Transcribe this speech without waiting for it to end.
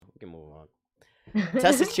can move on.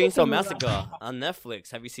 Texas We can Chainsaw move on. Massacre on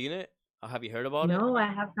Netflix. Have you seen it? Or have you heard about it? No, I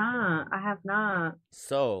have not. I have not.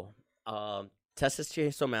 So, Texas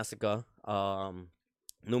Chainsaw Massacre,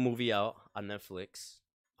 new movie out on Netflix.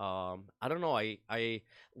 I don't know. I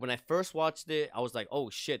when I first watched it, I was like, oh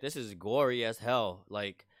shit, this is gory as hell.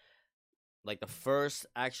 Like the first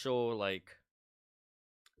actual like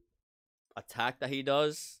attack that he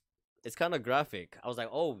does, it's kind of graphic. I was like,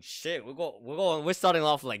 oh shit, we're starting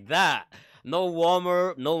off like that. No warm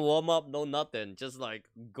up, no nothing. Just like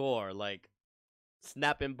gore, like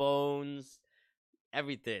snapping bones,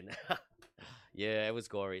 everything. Yeah, it was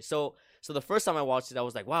gory. So the first time I watched it, I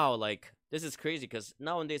was like, wow, like this is crazy because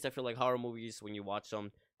nowadays I feel like horror movies when you watch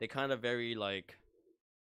them, they kind of very like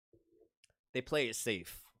they play it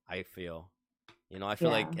safe. I feel, I feel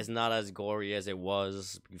like Yeah. it's not as gory as it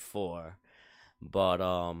was before, but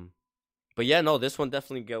but yeah, no, this one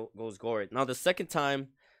definitely goes gory. Now the second time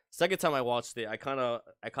I watched it, I kind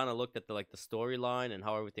of looked at the like the storyline and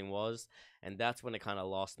how everything was, and that's when it kind of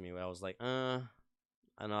lost me. Where I was like,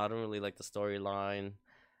 I know I don't really like the storyline.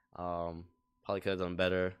 Probably could have done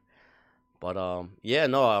better. But yeah,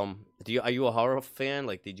 no. Are you a horror fan?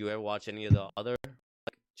 Like, did you ever watch any of the other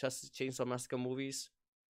Chainsaw Massacre movies?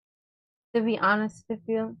 To be honest with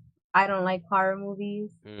you, I don't like horror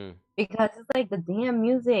movies Mm. because it's like the damn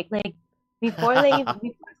music. Like before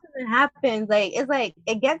something happens, like it's like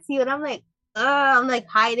it gets you, and I'm like, I'm like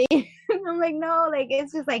hiding. I'm like, no, like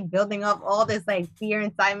it's just like building up all this like fear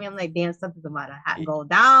inside me. I'm like, damn, something's about to Y- go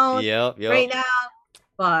down Yep, right yep. now.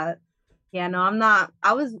 But yeah, no, I'm not.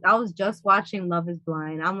 I was just watching Love Is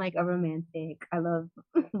Blind. I'm like a romantic. I love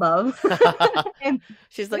love. And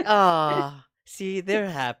She's like, ah, see, they're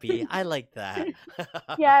happy. I like that.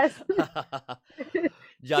 yes.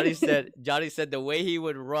 Johnny said the way he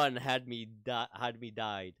would run had me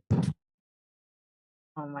died.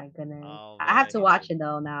 Oh my goodness. Oh I have man, to he watch did. it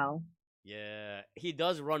though now. Yeah, he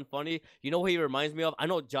does run funny. You know what he reminds me of? I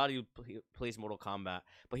know Johnny plays Mortal Kombat,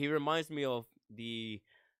 but he reminds me of the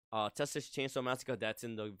Texas Chainsaw Massacre that's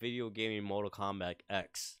in the video game Mortal Kombat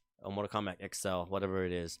X or Mortal Kombat XL, whatever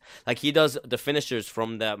it is. Like he does the finishers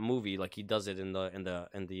from that movie, like he does it in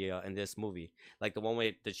this movie. Like the one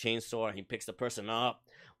with the chainsaw, and he picks the person up.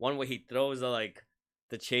 One where he throws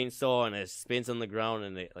the chainsaw and it spins on the ground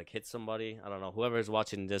and it like hits somebody. I don't know. Whoever is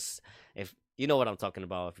watching this, if you know what I'm talking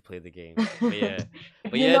about, if you play the game. But yeah,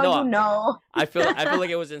 If but you yeah, know, no, you know. I feel like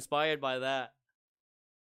it was inspired by that.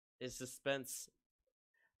 It's suspense.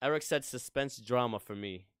 Eric said suspense drama for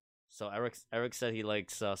me. So Eric said he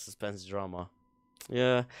likes suspense drama.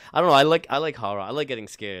 Yeah, I don't know. I like horror. I like getting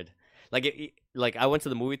scared. Like I went to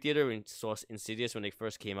the movie theater and saw Insidious when they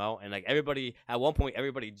first came out, and like everybody at one point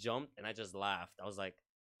everybody jumped, and I just laughed. I was like,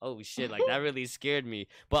 "Oh shit!" Like that really scared me.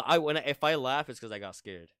 But if I laugh, it's because I got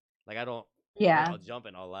scared. Like I don't like Yeah. I'll jump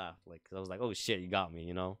and I'll laugh. Like 'cause I was like, "Oh shit, you got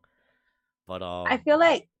me." But I feel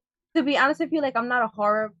like, to be honest with you, like I'm not a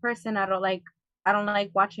horror person. I don't like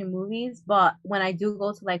watching movies, but when I do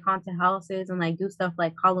go to like haunted houses and like do stuff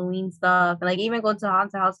like Halloween stuff, and like even go to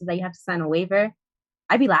haunted houses that you have to sign a waiver,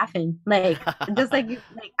 I be laughing. Like just like you,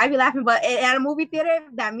 like I be laughing, but at a movie theater,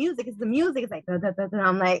 that music is the music. It's like da, da, da, da.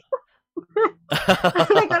 I'm like, I'm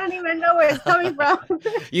like I don't even know where it's coming from.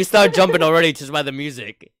 you start jumping already just by the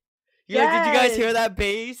music. You're like, did you guys Yes, hear that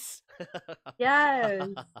bass? yes.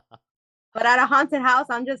 But at a haunted house,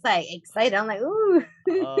 I'm just like excited. I'm like, ooh,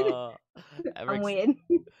 uh, I'm Eric, weird.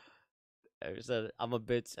 Eric said, "I'm a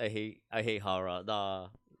bitch. I hate horror." Nah,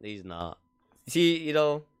 he's not. See, I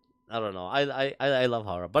don't know. I love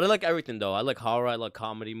horror, but I like everything though. I like horror. I like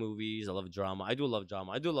comedy movies. I love drama. I do love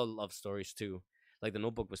drama. I do love stories too. Like The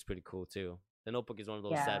Notebook was pretty cool too. The Notebook is one of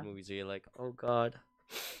those sad Yeah, movies where you're like, oh god,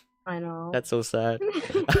 I know. that's so sad.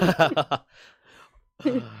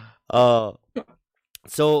 uh,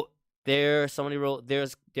 so somebody wrote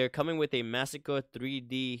they're coming with a Massacre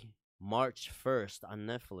 3D March 1st on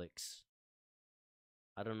Netflix.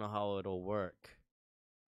 I don't know how it'll work.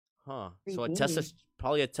 Huh. So Creepy.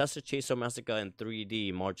 probably a Tesla Chainsaw Massacre in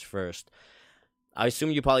 3D March 1st. I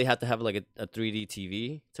assume you probably have to have like a 3D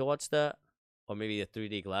TV to watch that, or maybe a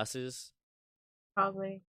 3D glasses.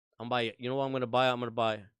 Probably. I'm buy. You know what I'm gonna buy? I'm gonna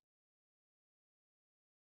buy.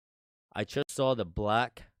 I just saw the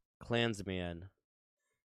Black Klansman.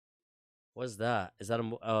 What's that? Is that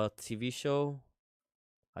a TV show?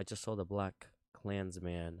 I just saw the Black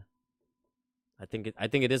Klansman. I think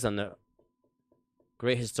it is on the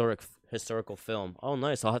great historical film. Oh,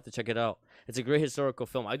 nice. I'll have to check it out. It's a great historical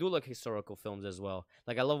film. I do like historical films as well.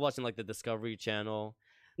 Like I love watching like the Discovery Channel,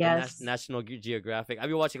 the Yes. National Geographic. I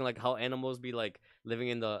be watching like how animals be like living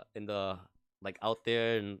in the like out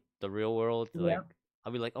there in the real world. Like Yep.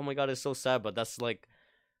 I'll be like, oh my god, it's so sad, but that's like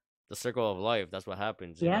the circle of life. That's what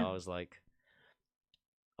happens, you Yeah. know. I was like,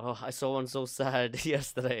 oh, I saw one so sad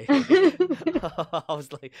yesterday. I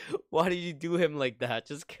was like, why did you do him like that?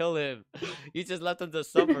 Just kill him. You just left him to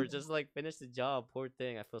suffer. Just like finish the job. Poor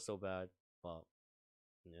thing. I feel so bad. But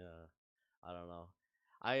yeah, I don't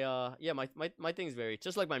know. Yeah, my things vary.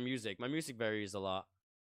 Just like my music. My music varies a lot.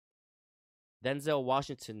 Denzel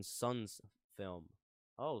Washington's son's film.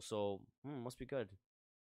 Oh, so must be good.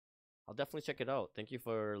 I'll definitely check it out. Thank you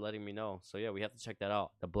for letting me know. So yeah, we have to check that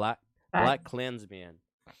out. The Black Facts. Klansman.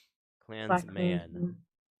 Black Klansman. Klansman.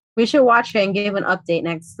 We should watch it and give an update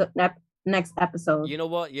next episode. You know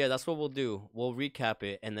what? Yeah, that's what we'll do. We'll recap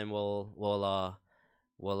it and then we'll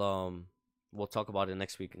we'll talk about it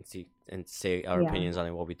next week and see and say our Yeah. opinions on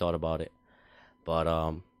it, what we thought about it. But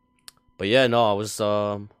yeah, no, I was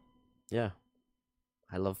yeah.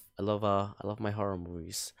 I love my horror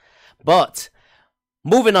movies. But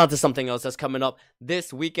moving on to something else that's coming up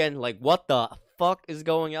this weekend, like what the fuck is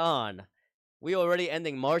going on? We already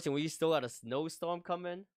ending March and we still got a snowstorm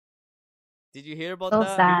coming. Did you hear about So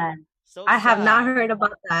that? sad. So I have not sad. heard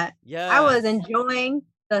about that. I was Yes. enjoying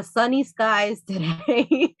the sunny skies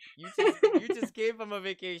today. You just came from a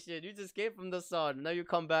vacation. You just came from the sun. Now you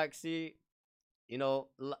come back. See,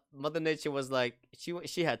 Mother Nature was like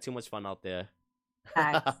she had too much fun out there.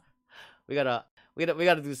 Facts. we gotta we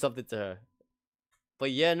gotta do something to her.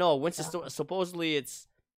 But yeah, no, winter storm. Supposedly it's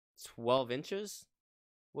 12 inches.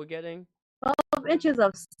 We're getting. 12 inches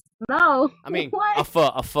of snow. I mean, a What?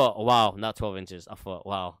 foot, a foot. Wow, not 12 inches. A foot.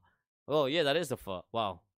 Wow. Oh yeah, that is a foot.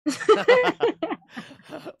 Wow.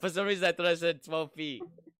 For some reason, I thought I said 12 feet.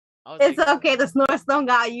 I was It's like, okay. The snowstorm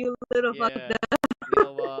got you, little fuck. yeah. You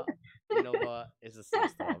know what? You know what? It's a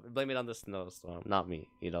snowstorm. Blame it on the snowstorm, not me.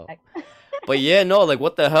 But yeah, no, like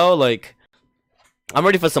what the hell? Like I'm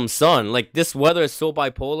ready for some sun. Like this weather is so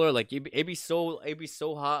bipolar. Like it be so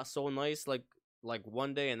hot, so nice. Like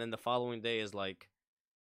one day, and then the following day is like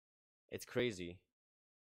it's crazy.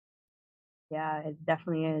 Yeah, it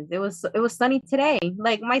definitely is. It was sunny today.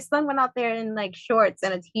 Like my son went out there in like shorts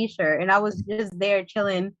and a t-shirt, and I was just there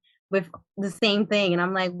chilling with the same thing. And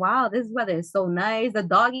I'm like, wow, this weather is so nice. The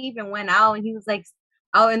dog even went out and he was like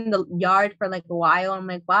out in the yard for like a while. I'm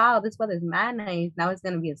like, wow, this weather is mad nice. Now it's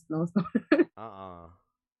gonna be a snowstorm.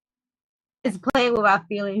 It's playing with our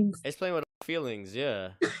feelings. It's playing with our feelings, yeah.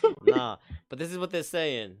 Nah, but this is what they're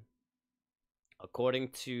saying. According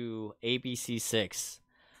to ABC6,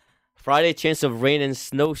 Friday chance of rain and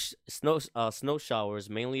snow showers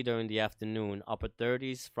mainly during the afternoon. Upper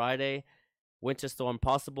 30s Friday. Winter storm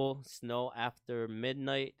possible. Snow after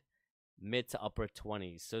midnight. Mid to upper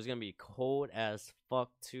 20s. So it's gonna be cold as fuck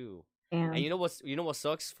too. And Damn. you know what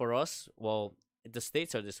sucks for us? Well, the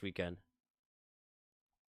states are this weekend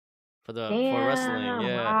for wrestling. Damn.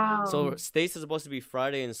 Yeah. Wow. So states is supposed to be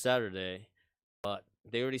Friday and Saturday, but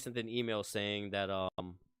they already sent an email saying that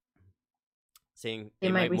saying They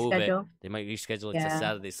they might might move it. reschedule. They might reschedule it to Yeah.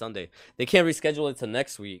 Saturday, Sunday. They can't reschedule it to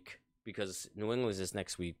next week because New England's is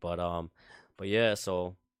next week. But yeah,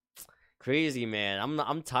 so crazy man.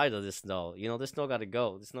 I'm tired of this snow. This snow got to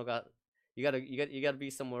go. This snow got you gotta be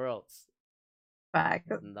somewhere else. Fact.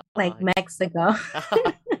 Nah. Like Mexico.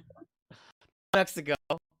 Mexico.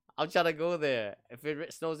 I'm trying to go there. If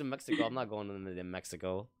it snows in Mexico, I'm not going to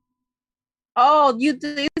Mexico. Oh, you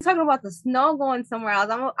talking about the snow going somewhere else?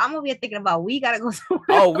 I'm over here thinking about we gotta go somewhere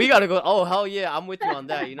Oh, else. we gotta go. Oh, hell yeah, I'm with you on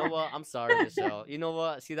that. You know what? I'm sorry, Michelle. You know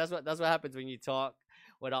what? See, that's what happens when you talk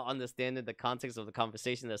without understanding the context of the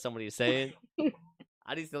conversation that somebody is saying.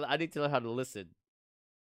 I need to learn how to listen.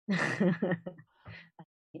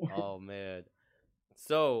 Oh man.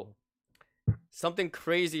 So something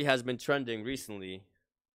crazy has been trending recently,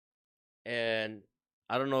 and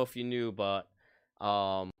I don't know if you knew, but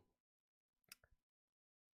um,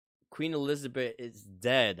 Queen Elizabeth is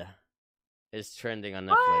dead is trending on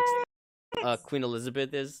Netflix. What? Queen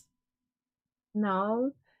Elizabeth is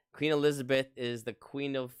No. Queen Elizabeth is the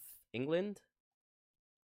Queen of England.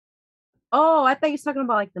 Oh, I thought you were talking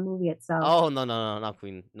about like the movie itself. Oh no, not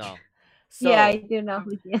Queen. No. Yeah, I So do know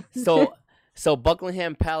who he is. so so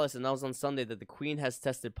Buckingham Palace announced on Sunday that the Queen has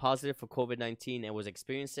tested positive for COVID-19 and was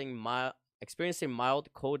experiencing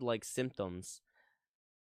mild cold-like symptoms.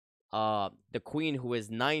 The Queen, who is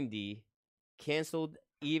 90, canceled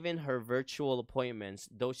even her virtual appointments,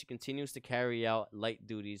 though she continues to carry out light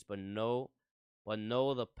duties. But no,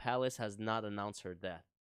 the palace has not announced her death.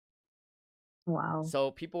 Wow.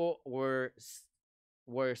 So people were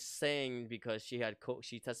saying because she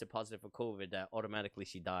tested positive for COVID that automatically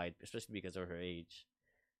she died, especially because of her age.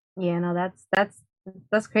 Yeah, no,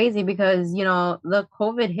 that's crazy because the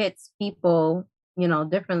COVID hits people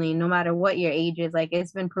differently no matter what your age is. Like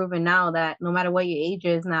it's been proven now that no matter what your age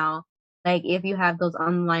is now, like if you have those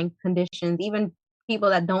underlying conditions, even people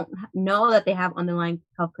that don't know that they have underlying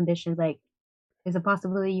health conditions, like there's a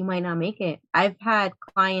possibility you might not make it. I've had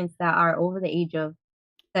clients that are over the age of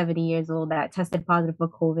 70 years old that tested positive for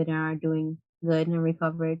COVID and are doing good and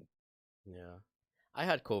recovered. Yeah. I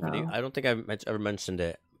had COVID. So I don't think ever mentioned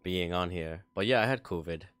it being on here, but yeah, I had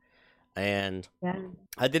COVID, and yeah.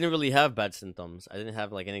 I didn't really have bad symptoms. I didn't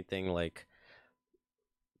have like anything like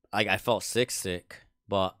I felt sick,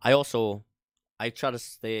 but I try to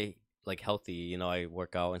stay like healthy. I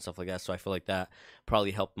work out and stuff like that, so I feel like that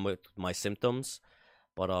probably helped with my symptoms.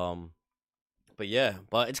 But but yeah,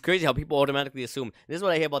 but it's crazy how people automatically assume. This is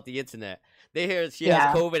what I hear about the internet. They hear she has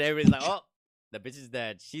Yeah. COVID, everybody's like, "Oh, the bitch is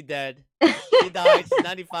dead. She dead. She died. She's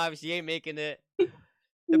 95. She ain't making it."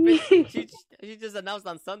 The bitch, she just announced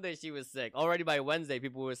on Sunday she was sick. Already by Wednesday,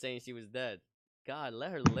 people were saying she was dead. God,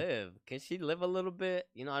 let her live. Can she live a little bit?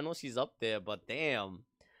 I know she's up there, but damn,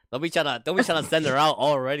 don't be trying to send her out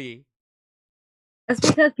already. It's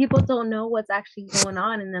because people don't know what's actually going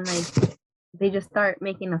on, and then like they just start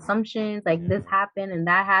making assumptions, like this Yeah, happened and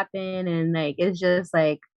that happened, and like it's just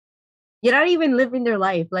like you're not even living their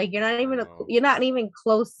life. Like I know. you're not even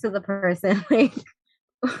close to the person. Like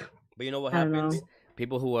But you know what I don't know. happens?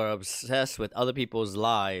 People who are obsessed with other people's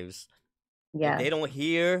lives, if they Yes. don't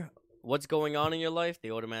hear what's going on in your life, they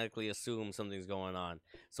automatically assume something's going on.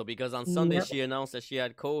 So because on Sunday Yep. she announced that she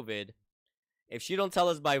had COVID, if she don't tell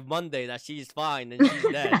us by Monday that she's fine, then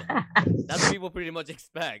she's dead. That's what people pretty much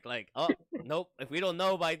expect. Like, oh, nope. If we don't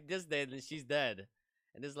know by this day, then she's dead.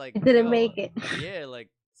 And it's like, It didn't yo, make it. yeah, like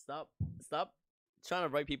stop trying to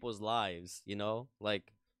write people's lives.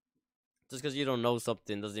 Like just because you don't know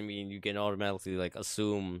something doesn't mean you can automatically like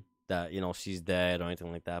assume that she's dead or anything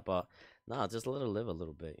like that. But nah, just let her live a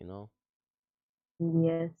little bit.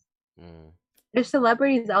 Yes. Mm. There's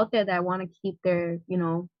celebrities out there that want to keep their,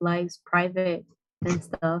 lives private and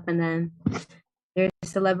stuff. And then there's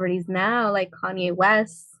celebrities now like Kanye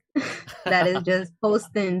West that is just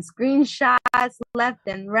posting screenshots left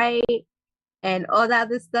and right and all that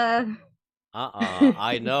other stuff.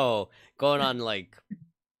 I know. Going on like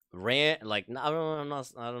rant, like no, I don't know.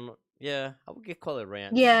 I don't know. Yeah, I would call it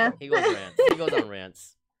rants. Yeah. He goes rants. He goes on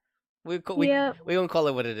rants. Yeah. We gonna call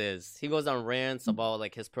it what it is. He goes on rants about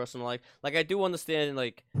like his personal life. Like I do understand.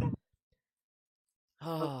 Like,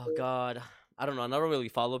 oh God, I don't know. I don't really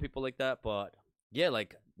follow people like that, but yeah,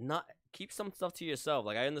 like not keep some stuff to yourself.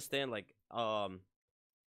 Like I understand. Like I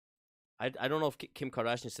don't know if Kim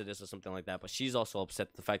Kardashian said this or something like that, but she's also upset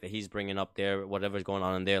at the fact that he's bringing up their whatever's going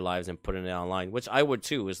on in their lives and putting it online, which I would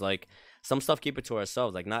too. Is like some stuff keep it to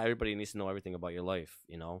ourselves. Like not everybody needs to know everything about your life.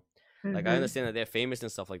 Like I Hmm. understand that they're famous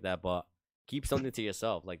and stuff like that, but keep something to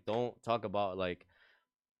yourself. Like don't talk about like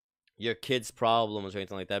your kids' problems or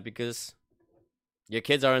anything like that because your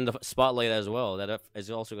kids are in the spotlight as well. That is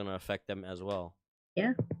also going to affect them as well.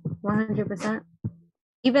 Yeah. 100%.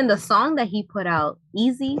 Even the song that he put out,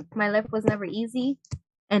 Easy, My Life Was Never Easy,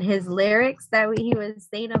 and his lyrics that he was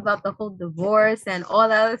saying about the whole divorce and all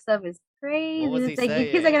that other stuff is What crazy. was he It's like your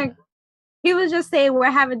kids are saying? gonna he was just saying we're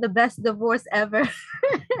having the best divorce ever.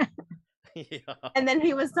 Yeah. And then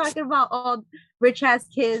he was talking about all rich ass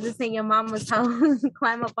kids and saying your mom was telling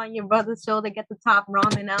climb up on your brother's shoulder, get the top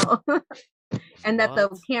ramen out. And that the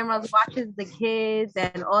What? cameras watches the kids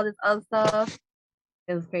and all this other stuff.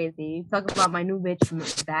 It was crazy. Talking about my new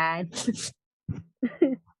bitch bad.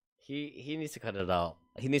 He needs to cut it out.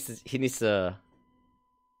 He needs to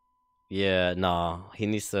yeah, nah. He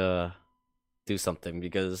needs to do something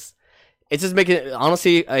because it's just making it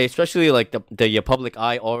honestly, especially like the public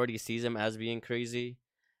eye already sees him as being crazy.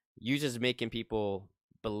 You just making people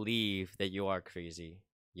believe that you are crazy,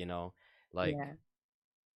 you know? Like Yeah.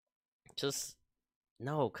 just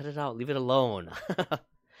no, cut it out, leave it alone.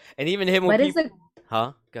 And even him when But people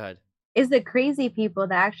huh? Go ahead. it's the crazy people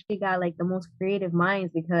that actually got like the most creative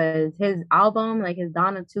minds because his album, like his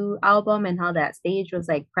Donna 2 album and how that stage was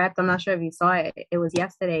like prepped. I'm not sure if you saw it. It was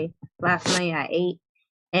yesterday, last night at 8.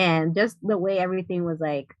 And just the way everything was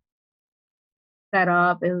like set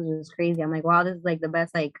up, it was just crazy. I'm like, wow, this is like the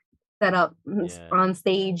best like setup Yeah. on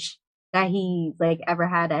stage that he's like ever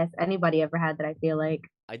had as anybody ever had that I feel like.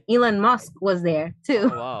 I Elon Musk was there too.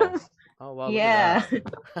 Oh wow. Oh wow, look at Yeah.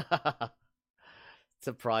 that.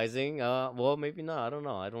 Surprising. Well, maybe not. I don't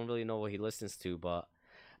know. I don't really know what he listens to, but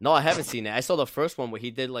no, I haven't seen it. I saw the first one where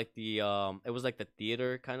he did like it was like the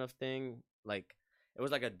theater kind of thing. Like it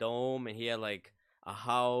was like a dome and he had like a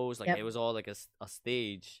house, like it Yep. was all like a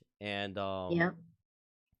stage Yep.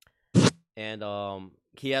 and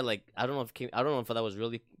he had like I don't know if that was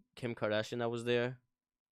really Kim Kardashian that was there,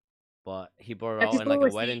 but he brought her Yeah, out in people like a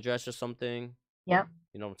were wedding saying, dress or something. yep.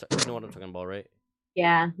 You know what I'm talking about, right?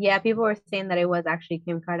 Yeah, yeah, people were saying that it was actually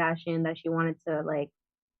Kim Kardashian that she wanted to like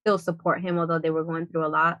still support him, although they were going through a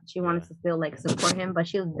lot. She Yeah. wanted to still like support him, but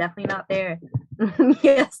she was definitely not there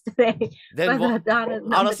yesterday Then for what? the daughter's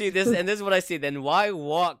number Honestly, this two. and this is what I see. Then why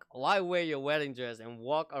walk? Why wear your wedding dress and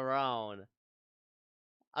walk around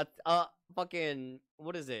a fucking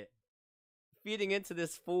what is it? Feeding into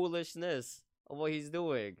this foolishness of what he's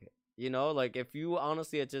doing. You know, like if you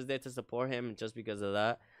honestly are just there to support him just because of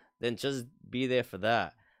that, then just be there for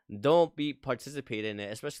that. Don't be participating in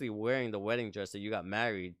it, especially wearing the wedding dress that you got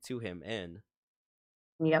married to him in.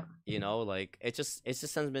 Yep. You know, like it just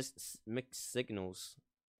sends mixed signals.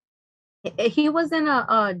 He was in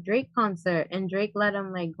a Drake concert and Drake let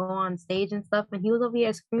him like go on stage and stuff, and he was over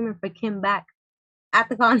here screaming for Kim back at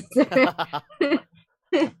the concert.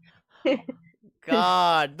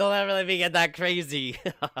 God, don't ever let me get that crazy.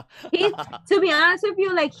 He's to be honest with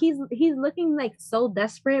you, like he's looking like so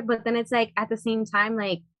desperate, but then it's like at the same time,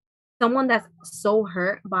 like someone that's so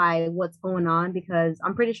hurt by what's going on because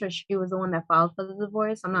I'm pretty sure she was the one that filed for the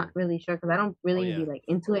divorce. I'm not really sure because I don't Oh really yeah. be like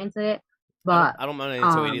into it. But I don't mind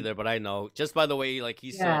into it either, but I know just by the way like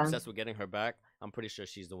he's so yeah, obsessed with getting her back, I'm pretty sure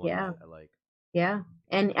she's the one yeah, that I like. yeah.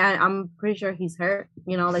 And I'm pretty sure he's hurt,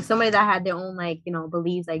 like somebody that had their own like,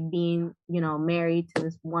 beliefs like being, married to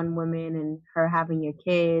this one woman and her having your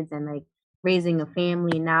kids and like raising a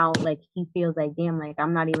family. Now like he feels like damn, like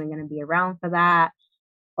I'm not even gonna be around for that.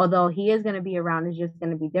 Although he is going to be around, it's just going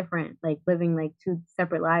to be different, like living like two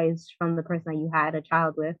separate lives from the person that you had a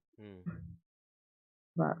child with. Hmm.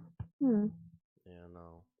 But Yeah,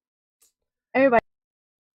 no. everybody,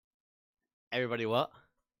 Everybody, what?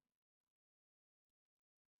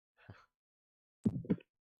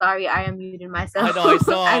 sorry, I am muting myself. I know. I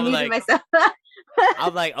saw. I I'm muted like, myself.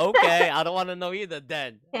 I'm like, okay. I don't want to know either.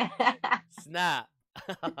 Then snap.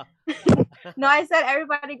 No, I said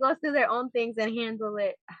everybody goes through their own things and handle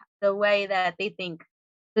it the way that they think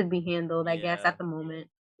should be handled. I guess Yeah. at the moment.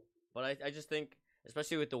 But I just think,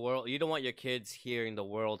 especially with the world, you don't want your kids hearing the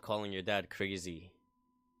world calling your dad crazy.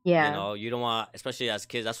 Yeah. You know, you don't want, especially as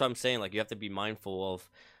kids. That's what I'm saying. Like, you have to be mindful of,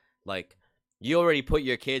 like, you already put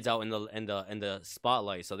your kids out in the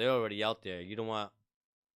spotlight, so they're already out there. You don't want,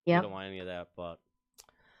 you don't want any of that. But,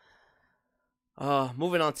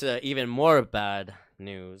 moving on to even more bad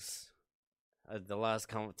news. The last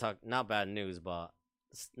talk, not bad news, but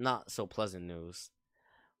it's not so pleasant news.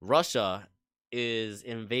 Russia is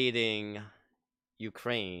invading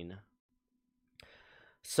Ukraine.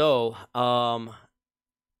 So,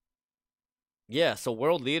 yeah, so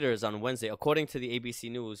world leaders on Wednesday, according to the ABC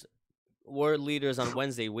News, world leaders on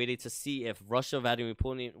Wednesday waited to see if Russia, Vladimir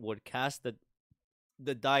Putin would cast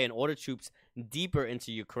the die and order troops deeper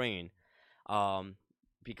into Ukraine,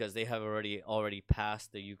 because they have already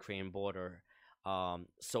passed the Ukraine border.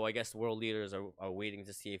 So I guess world leaders are waiting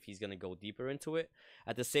to see if he's gonna go deeper into it.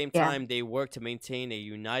 At the same time, they work to maintain a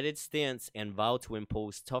united stance and vow to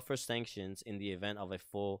impose tougher sanctions in the event of a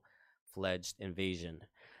full-fledged invasion.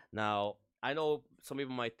 Now, I know some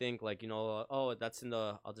people might think like, oh, that's in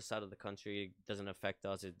the other side of the country, it doesn't affect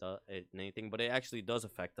us, it anything, but it actually does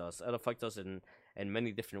affect us. It affects us in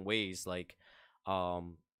many different ways, like,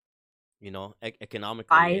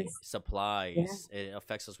 economically, supplies. Yeah. It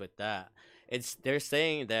affects us with that. They're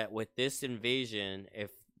saying that with this invasion, if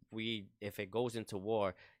it goes into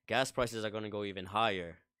war, gas prices are going to go even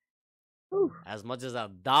higher. Ooh. As much as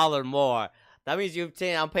 $1 more. That means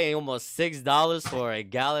I'm paying almost $6 for a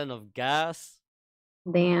gallon of gas.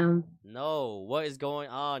 Damn. No, what is going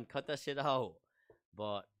on? Cut that shit out.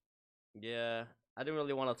 But yeah, I didn't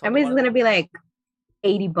really want to talk. That means it's gonna be like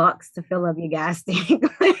 $80 to fill up your gas tank.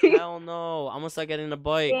 Hell no! I'm gonna start getting a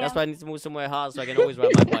bike. Yeah. That's why I need to move somewhere hot so I can always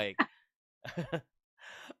ride my bike.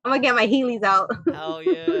 I'm gonna get my Heelys out. Hell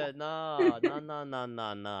yeah, nah,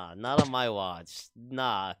 not on my watch.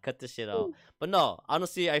 Nah, cut this shit out. But no,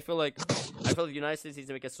 honestly, I feel like the United States needs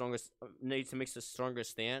to make a stronger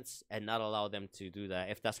stance and not allow them to do that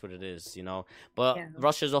if that's what it is, But yeah.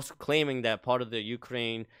 Russia's also claiming that part of the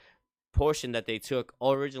Ukraine portion that they took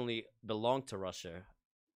originally belonged to Russia.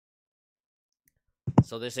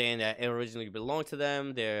 So they're saying that it originally belonged to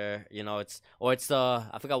them. It's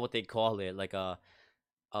I forgot what they call it, like a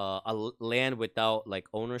land without like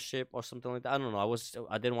ownership or something like that. I don't know.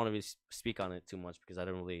 I didn't want to speak on it too much because I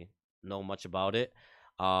didn't really know much about it.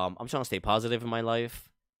 I'm trying to stay positive in my life,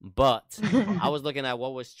 but I was looking at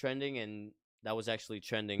what was trending and that was actually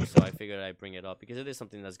trending, so I figured I'd bring it up because it is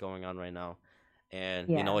something that's going on right now, and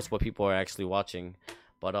it's what people are actually watching.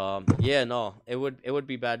 But yeah, no, it would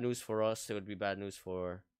be bad news for us. It would be bad news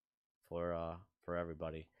for for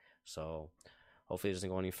everybody. So hopefully it doesn't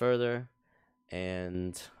go any further.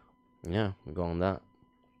 And yeah, we're going on that.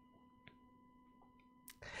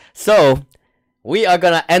 So we are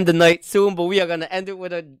gonna end the night soon, but we are gonna end it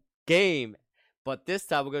with a game. But this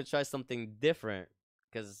time we're gonna try something different,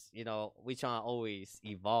 cause we try to always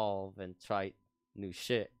evolve and try new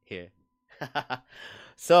shit here.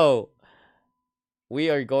 So we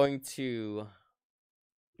are going to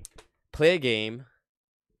play a game,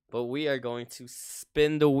 but we are going to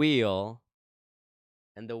spin the wheel,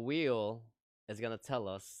 and the wheel is gonna tell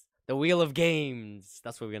us the wheel of games.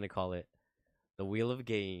 That's what we're gonna call it, the wheel of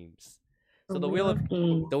games. So the wheel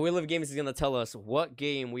of games is gonna tell us what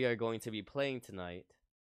game we are going to be playing tonight,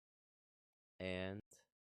 and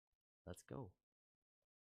let's go.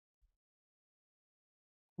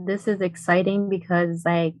 This is exciting because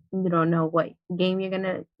like you don't know what game you're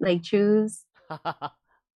gonna like choose.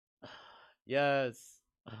 Yes.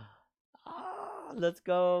 Let's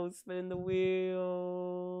go. Spin the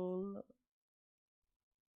wheel.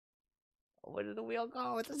 Where did the wheel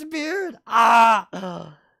go? It disappeared.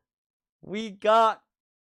 We got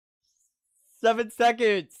 7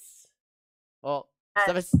 seconds. Well,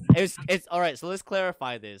 it's all right. So let's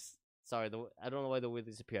clarify this. Sorry, I don't know why the wheel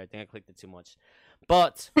disappeared. I think I clicked it too much.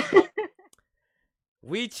 But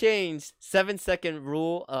we changed 7-second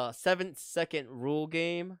rule. 7-second rule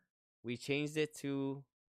game. We changed it to.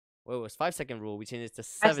 Well, it was 5-second rule. We changed it to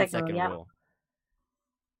 7-second rule.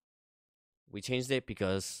 We changed it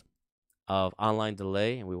because of online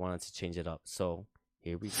delay, and we wanted to change it up. So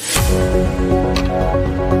here we go.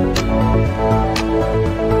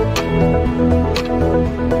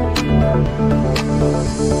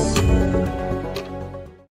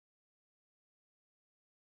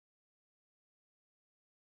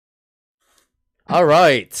 All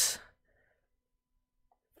right.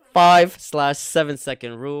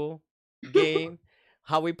 5/7-second rule game.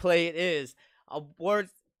 How we play it is a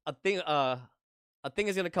thing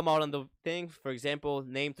is gonna come out on the thing. For example,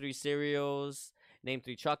 name 3 cereals, name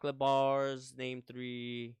 3 chocolate bars, name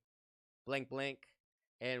 3 blank blank,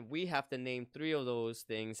 and we have to name 3 of those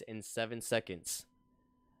things in 7 seconds.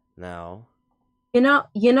 Now, you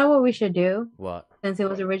know what we should do? What? Since it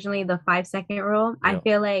was originally the 5-second rule, I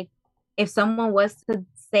feel like if someone was to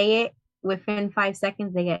say it within 5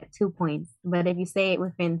 seconds, they get 2 points. But if you say it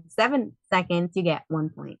within 7 seconds, you get 1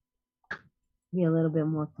 point. Be a little bit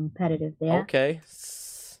more competitive there. Okay.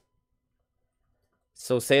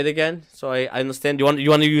 So say it again, so I understand. You want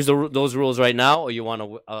to use those rules right now, or you want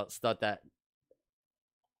to start that?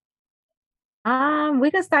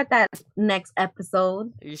 We can start that next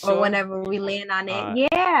episode, sure? or whenever we land on it.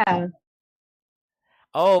 Yeah.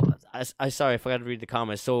 Oh, I sorry, I forgot to read the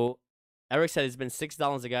comments. So Eric said it's been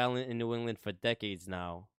 $6 a gallon in New England for decades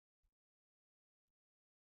now.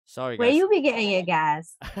 Sorry, guys. Where you be getting your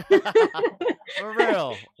gas? For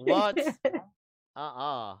real? What?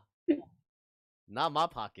 Not my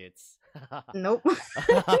pockets. Nope.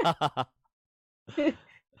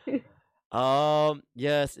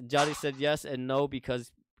 Yes, Johnny said yes and no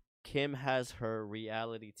because Kim has her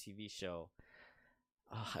reality TV show.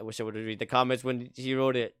 I wish I would have read the comments when he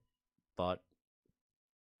wrote it, but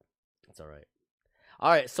it's all right.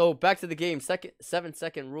 All right, so back to the game.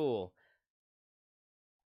 7-second rule.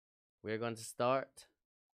 We're going to start.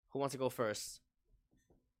 Who wants to go first?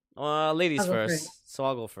 Ladies first. So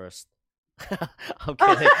I'll go first. I'm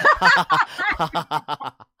kidding.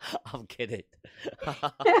 I'm kidding.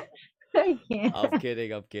 I can't. I'm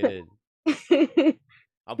kidding. I'm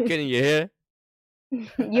kidding. You hear?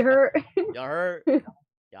 You hurt. Y'all hurt.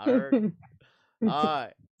 Y'all hurt. All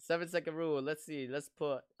right. 7-second rule. Let's see. I'm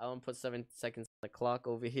gonna put 7 seconds on the clock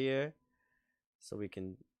over here, so we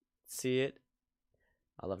can see it.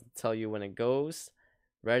 I'll have to tell you when it goes.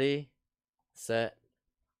 Ready, set.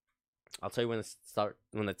 I'll tell you when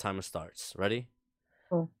the timer starts. Ready?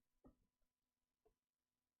 Cool.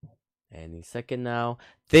 Any second now.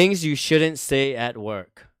 Things you shouldn't say at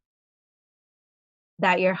work.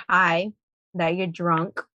 That you're high. That you're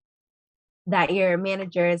drunk. That your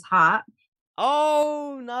manager is hot.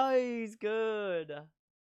 Oh, nice. Good.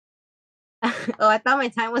 Oh, I thought my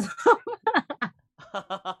time was up.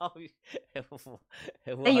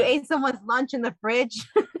 That you ate someone's lunch in the fridge.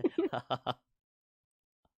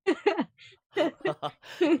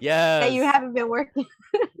 Yes. That you haven't been working.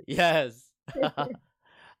 Yes.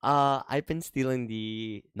 I've been stealing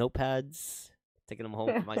the notepads, taking them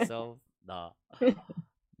home for myself. No,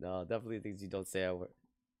 definitely things you don't say at work.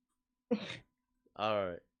 All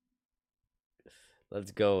right.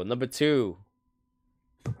 Let's go. Number 2.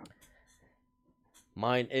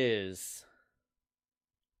 Mine is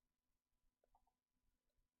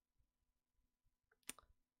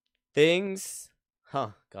Things.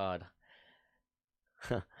 Huh. God.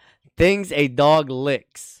 Things a dog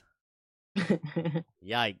licks.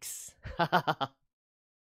 Yikes.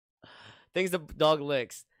 Things the dog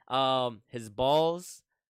licks. His balls,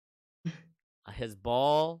 his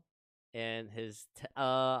ball, and his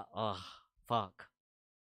oh fuck.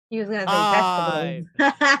 He was gonna say Time.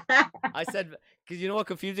 testicles. I said because you know what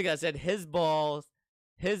confusing? I said his balls,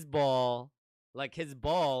 his ball, like his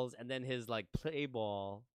balls, and then his like play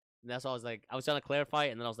ball. And that's why I was like, I was trying to clarify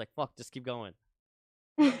it, and then I was like, fuck, just keep going.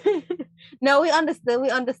 No, we understood.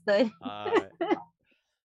 We understood.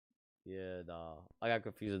 Yeah, nah. I got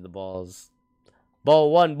confused with the balls.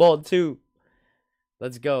 Ball 1, ball 2.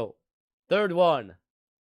 Let's go. Third one.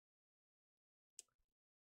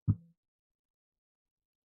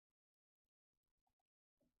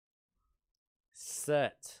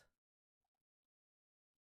 Set.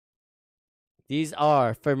 These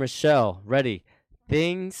are for Michelle. Ready.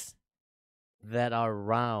 Things that are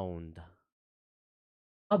round.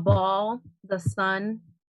 A ball, the sun.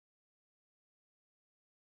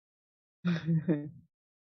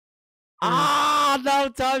 Ah, no,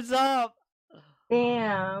 time's up.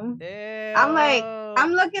 Damn. Damn.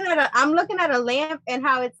 I'm looking at a lamp and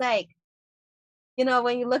how it's like, you know,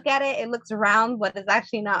 when you look at it, it looks round, but it's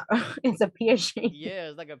actually not. It's a pear shape. Yeah,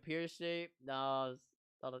 it's like a pear shape. No, it's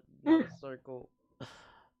not a circle.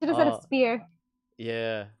 Should have said a spear.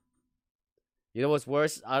 Yeah. You know what's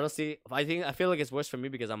worse? I feel like it's worse for me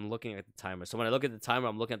because I'm looking at the timer. So when I look at the timer,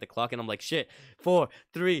 I'm looking at the clock and I'm like, shit, 4,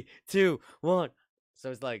 3, 2, 1.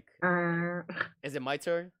 So it's like, is it my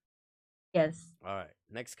turn? Yes. All right.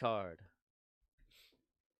 Next card.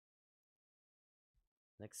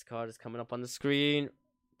 Next card is coming up on the screen.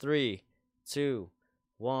 3, 2,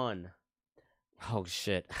 1. Oh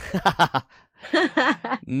shit.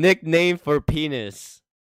 Nickname for penis.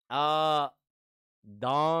 Dong.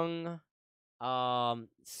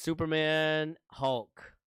 Superman,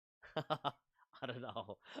 Hulk. I don't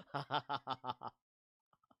know.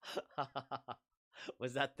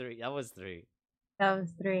 Was that 3? That was 3. That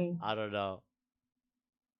was 3. I don't know.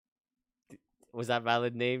 Was that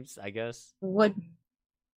valid names? I guess. Well,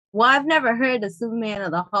 I've never heard of Superman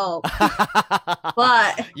or the Hulk,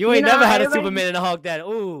 but you ain't never had a Superman and a Hulk then.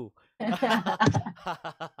 Ooh.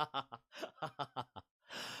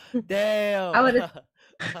 Damn. I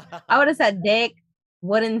would have said dick,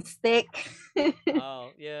 wooden stick.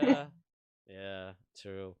 Oh yeah, yeah,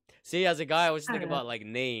 true. See, as a guy, I was just thinking about like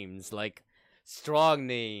names, like strong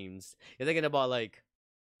names. You're thinking about like,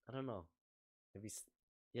 I don't know, maybe,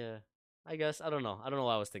 yeah. I guess I don't know. I don't know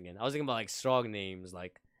what I was thinking. I was thinking about like strong names,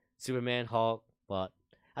 like Superman, Hulk, but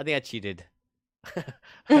I think I cheated.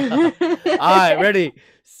 All right, ready,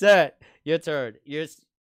 set, your turn.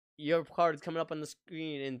 Your card is coming up on the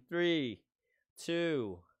screen in 3,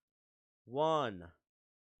 2, 1.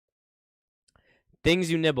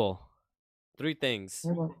 Things you nibble. 3 things.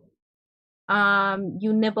 You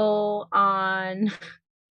nibble on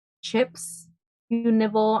chips. You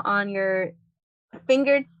nibble on your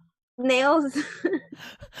fingernails.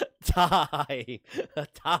 Time.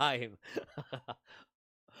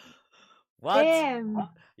 What? Damn.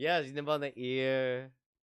 Yes, you nibble on the ear.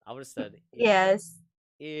 I would have said ear. Yes.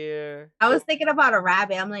 Ear. I was thinking about a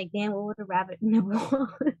rabbit. I'm like, damn, what would a rabbit nibble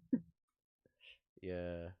on?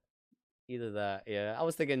 Yeah. Either that. Yeah. I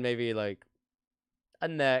was thinking maybe like a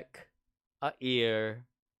neck, a ear.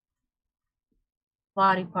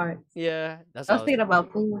 Body parts. Yeah. That's I was thinking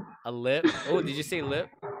about food. A lip. Oh, did you say lip?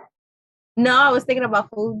 No, I was thinking about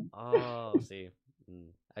food. Oh, see.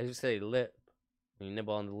 I just say lip. You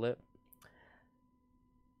nibble on the lip.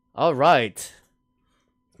 All right.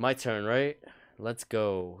 It's my turn, right? Let's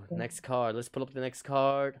go. Yeah. Next card. Let's pull up the next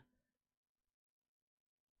card.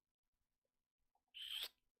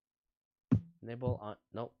 Nibble on.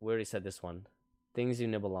 Nope, we already said this one. Things you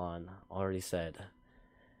nibble on. Already said.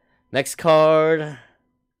 Next card. We'll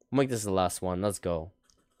make this the last one. Let's go.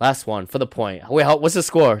 Last one for the point. Wait, what's the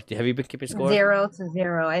score? Have you been keeping score?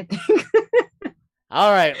 0-0, I think.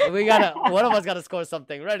 All right, we gotta. One of us gotta score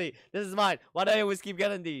something. Ready? This is mine. Why do I always keep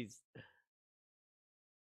getting these?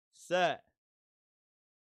 Set.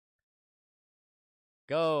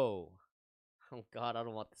 Go. Oh God, I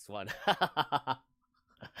don't want this one.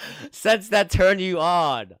 Scents that turn you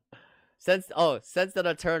on. Scents that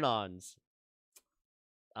are turn-ons.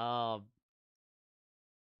 I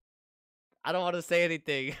don't want to say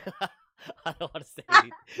anything. I don't want to say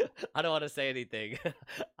anything. I don't want to say anything.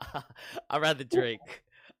 I'd rather drink.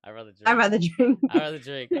 I'd rather drink.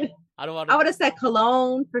 I don't want to. I would have said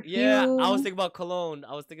cologne, perfume. Yeah, I was thinking about cologne.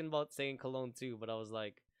 I was thinking about saying cologne too, but I was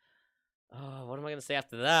like, oh, what am I gonna say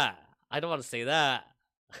after that? I don't want to say that.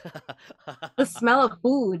 The smell of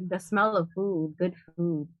food. The smell of food. Good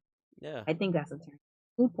food. Yeah. I think that's a term.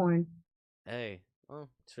 Food porn. Hey. Oh,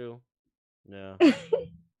 true. Yeah.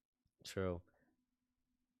 True.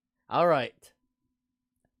 All right.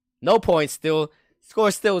 No points still.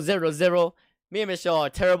 Score still 0-0. Me and Michelle are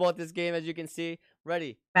terrible at this game, as you can see.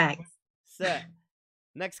 Ready, Facts. set.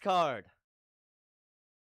 Next card.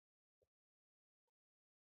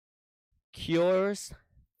 Cures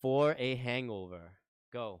for a hangover.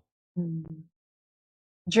 Go.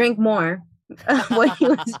 Drink more. What he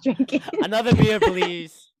was drinking. Another beer,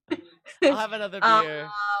 please. I'll have another beer.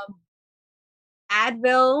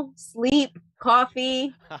 Advil, sleep,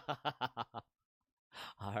 coffee,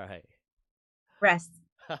 All right. rest.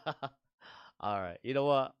 All right. You know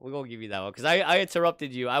what? We're gonna give you that one because I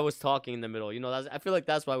interrupted you. I was talking in the middle. You know, I feel like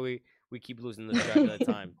that's why we keep losing the track of the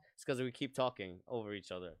time. It's because we keep talking over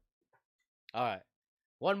each other. All right.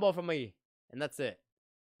 One more from me, and that's it.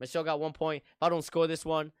 Michelle got 1 point. If I don't score this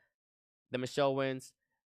one, then Michelle wins.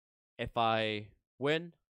 If I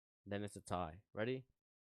win, then it's a tie. Ready?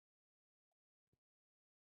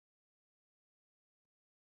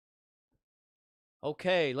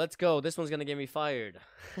 Okay, let's go. This one's gonna get me fired.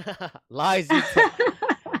 Lies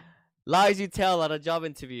you tell at a job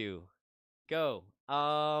interview. Go.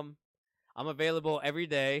 I'm available every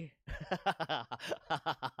day.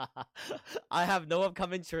 I have no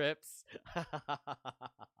upcoming trips.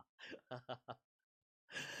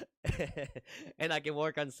 And I can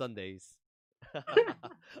work on Sundays.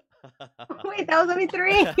 Wait, that was only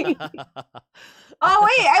 3. Oh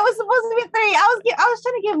wait, I was supposed to be 3. I was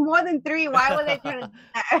trying to give more than 3. Why was I trying to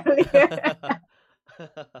do that earlier?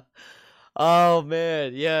 Oh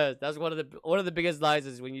man, yeah, that's one of the biggest lies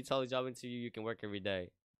is when you tell a job interview you can work every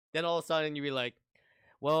day. Then all of a sudden you be like,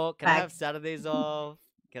 "Well, can I have Saturdays off?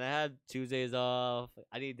 Can I have Tuesdays off?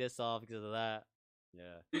 I need this off because of that."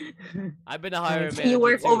 Yeah, I've been a hiring manager. You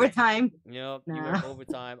work too. overtime. Yep, you work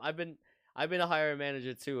overtime. I've been a hiring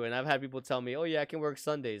manager too, and I've had people tell me, "Oh yeah, I can work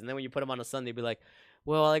Sundays," and then when you put them on a Sunday, be like,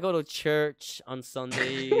 "Well, I go to church on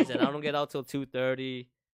Sundays, and I don't get out till 2:30."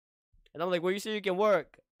 And I'm like, "Well, you say you can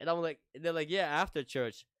work," and I'm like, they're like, "Yeah, after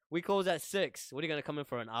church, we close at 6. What are you gonna come in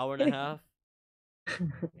for an hour and a half?"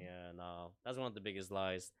 Yeah, no, that's one of the biggest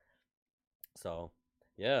lies. So,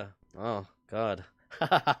 yeah. Oh God.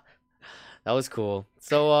 That was cool.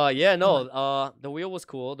 So yeah, no, the wheel was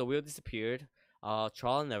cool. The wheel disappeared.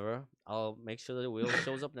 Trial and error. I'll make sure that the wheel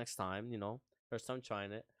shows up next time, you know. First time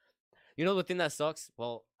trying it. You know the thing that sucks?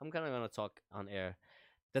 Well, I'm kinda gonna talk on air.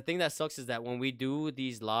 The thing that sucks is that when we do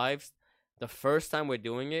these lives, the first time we're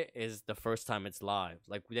doing it is the first time it's live.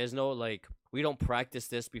 Like there's no like we don't practice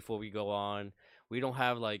this before we go on. We don't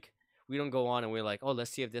have like we don't go on and we're like, oh,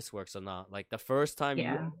 let's see if this works or not. Like the first time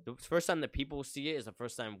the first time that people see it is the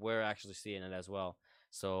first time we're actually seeing it as well.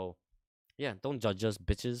 So yeah, don't judge us,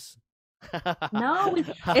 bitches. No,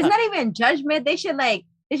 it's not even judgment. They should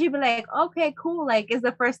be like, okay, cool. Like it's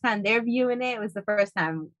the first time they're viewing it. It was the first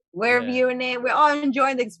time we're viewing it. We're all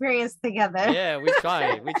enjoying the experience together. Yeah, we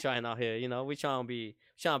trying out here. You know, we trying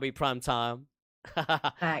to be prime time.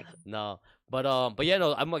 No, but yeah,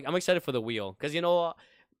 no, I'm excited for the wheel because you know,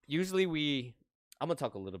 usually I'm gonna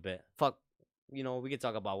talk a little bit. Fuck, you know, we can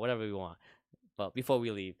talk about whatever we want, but before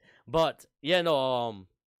we leave. But yeah, no,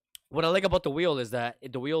 what I like about the wheel is that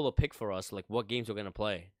the wheel will pick for us like what games we're gonna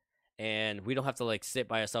play, and we don't have to like sit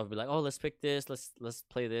by ourselves and be like, oh, let's pick this, let's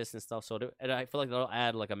play this and stuff. So and I feel like that'll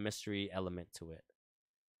add like a mystery element to it.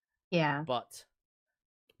 Yeah. But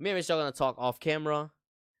me and Michelle are gonna talk off camera.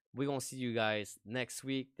 We're gonna see you guys next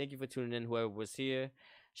week. Thank you for tuning in, whoever was here.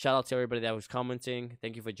 Shout out to everybody that was commenting.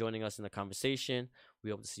 Thank you for joining us in the conversation. We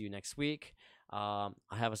hope to see you next week. I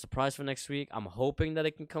have a surprise for next week. I'm hoping that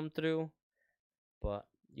it can come through, but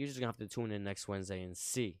you're just gonna have to tune in next Wednesday and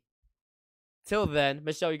see. Till then,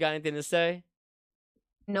 Michelle, you got anything to say?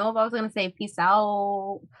 No, but I was gonna say peace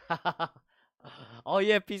out. Oh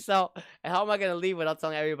yeah, peace out. And how am I gonna leave without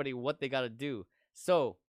telling everybody what they gotta do?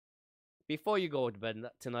 So, before you go to bed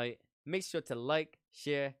tonight, make sure to like,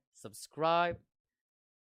 share, subscribe.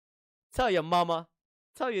 Tell your mama,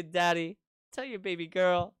 tell your daddy, tell your baby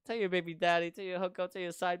girl, tell your baby daddy, tell your hookup, tell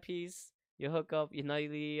your side piece, your hookup, your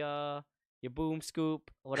nightly, your boom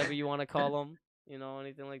scoop, whatever you want to call them, you know,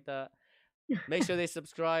 anything like that. Make sure they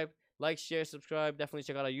subscribe, like, share, subscribe. Definitely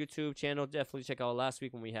check out our YouTube channel. Definitely check out last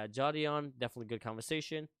week when we had Jody on. Definitely good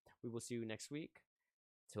conversation. We will see you next week.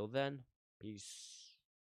 Till then, peace.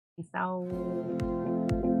 Peace out.